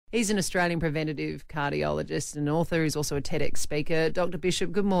He's an Australian preventative cardiologist and author. He's also a TEDx speaker. Dr.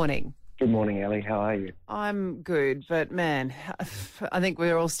 Bishop, good morning. Good morning, Ali. How are you? I'm good, but man, I think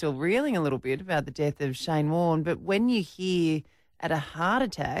we're all still reeling a little bit about the death of Shane Warne. But when you hear at a heart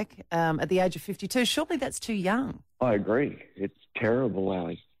attack at the age of 52, surely that's too young. I agree. It's terrible,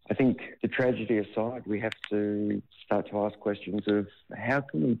 Ali. I think the tragedy aside, we have to start to ask questions of how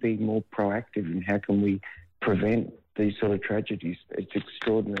can we be more proactive and how can we prevent these sort of tragedies. It's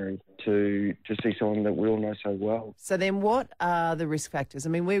extraordinary to see someone that we all know so well. So then what are the risk factors? I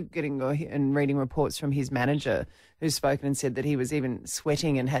mean, we're getting and reading reports from his manager who's spoken and said that he was even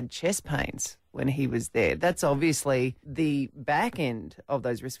sweating and had chest pains when he was there. That's obviously the back end of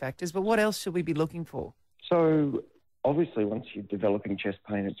those risk factors, but what else should we be looking for? So obviously, once you're developing chest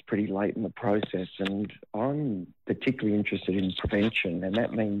pain, it's pretty late in the process, and I'm particularly interested in prevention, and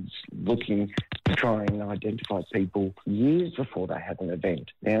that means looking to try and identify people years before they have an event.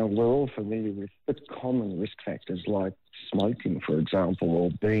 Now, we're all familiar with the common risk factors like smoking, for example,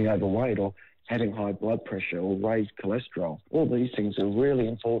 or being overweight, or having high blood pressure, or raised cholesterol. All these things are really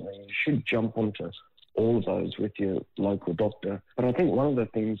important, and you should jump onto all of those with your local doctor. But I think one of the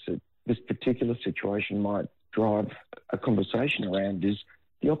things that this particular situation might drive a conversation around is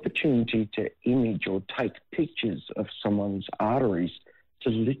the opportunity to image or take pictures of someone's arteries to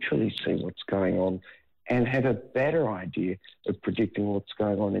literally see what's going on and have a better idea of predicting what's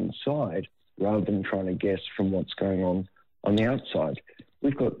going on inside rather than trying to guess from what's going on the outside.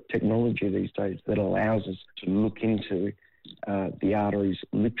 We've got technology these days that allows us to look into the arteries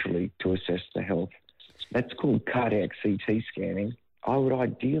literally to assess the health. That's called cardiac CT scanning. I would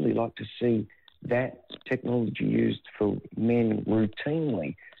ideally like to see that technology used for men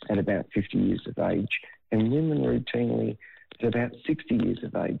routinely at about 50 years of age and women routinely at about 60 years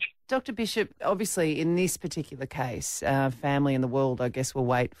of age. Dr. Bishop, obviously in this particular case, family and the world, I guess, will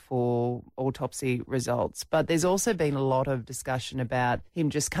wait for autopsy results. But there's also been a lot of discussion about him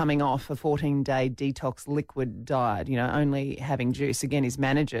just coming off a 14-day detox liquid diet, only having juice. Again, his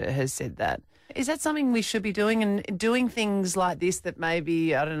manager has said that. Is that something we should be doing, and doing things like this that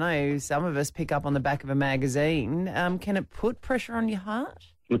maybe, I don't know, some of us pick up on the back of a magazine? Can it put pressure on your heart?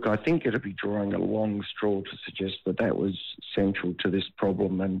 Look, I think it'd be drawing a long straw to suggest that was central to this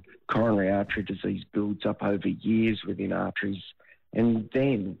problem, and coronary artery disease builds up over years within arteries and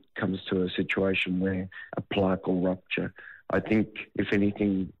then comes to a situation where a plaque will rupture. I think, if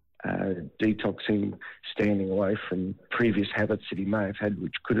anything, detoxing, standing away from previous habits that he may have had,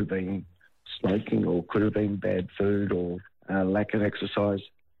 which could have been smoking or could have been bad food or lack of exercise,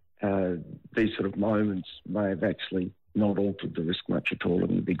 these sort of moments may have actually not altered the risk much at all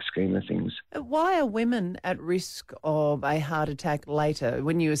in the big scheme of things. Why are women at risk of a heart attack later?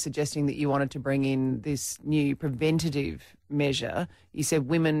 When you were suggesting that you wanted to bring in this new preventative measure, you said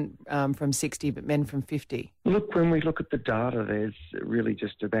women from 60 but men from 50. Look, when we look at the data, there's really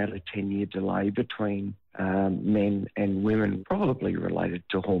just about a 10-year delay between men and women, probably related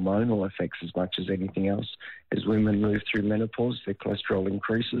to hormonal effects as much as anything else. As women move through menopause, their cholesterol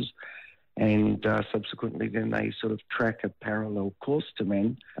increases, and subsequently then they sort of track a parallel course to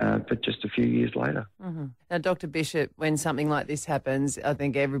men, but just a few years later. Mm-hmm. Now, Dr. Bishop, when something like this happens, I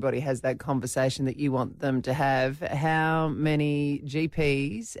think everybody has that conversation that you want them to have. How many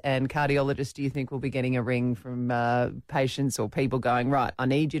GPs and cardiologists do you think will be getting a ring from patients or people going, right, I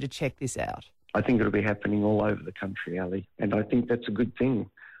need you to check this out? I think it'll be happening all over the country, Ali, and I think that's a good thing.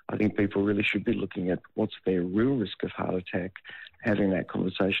 I think people really should be looking at what's their real risk of heart attack, having that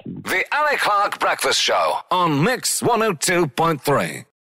conversation. The Ali Clark Breakfast Show on Mix 102.3.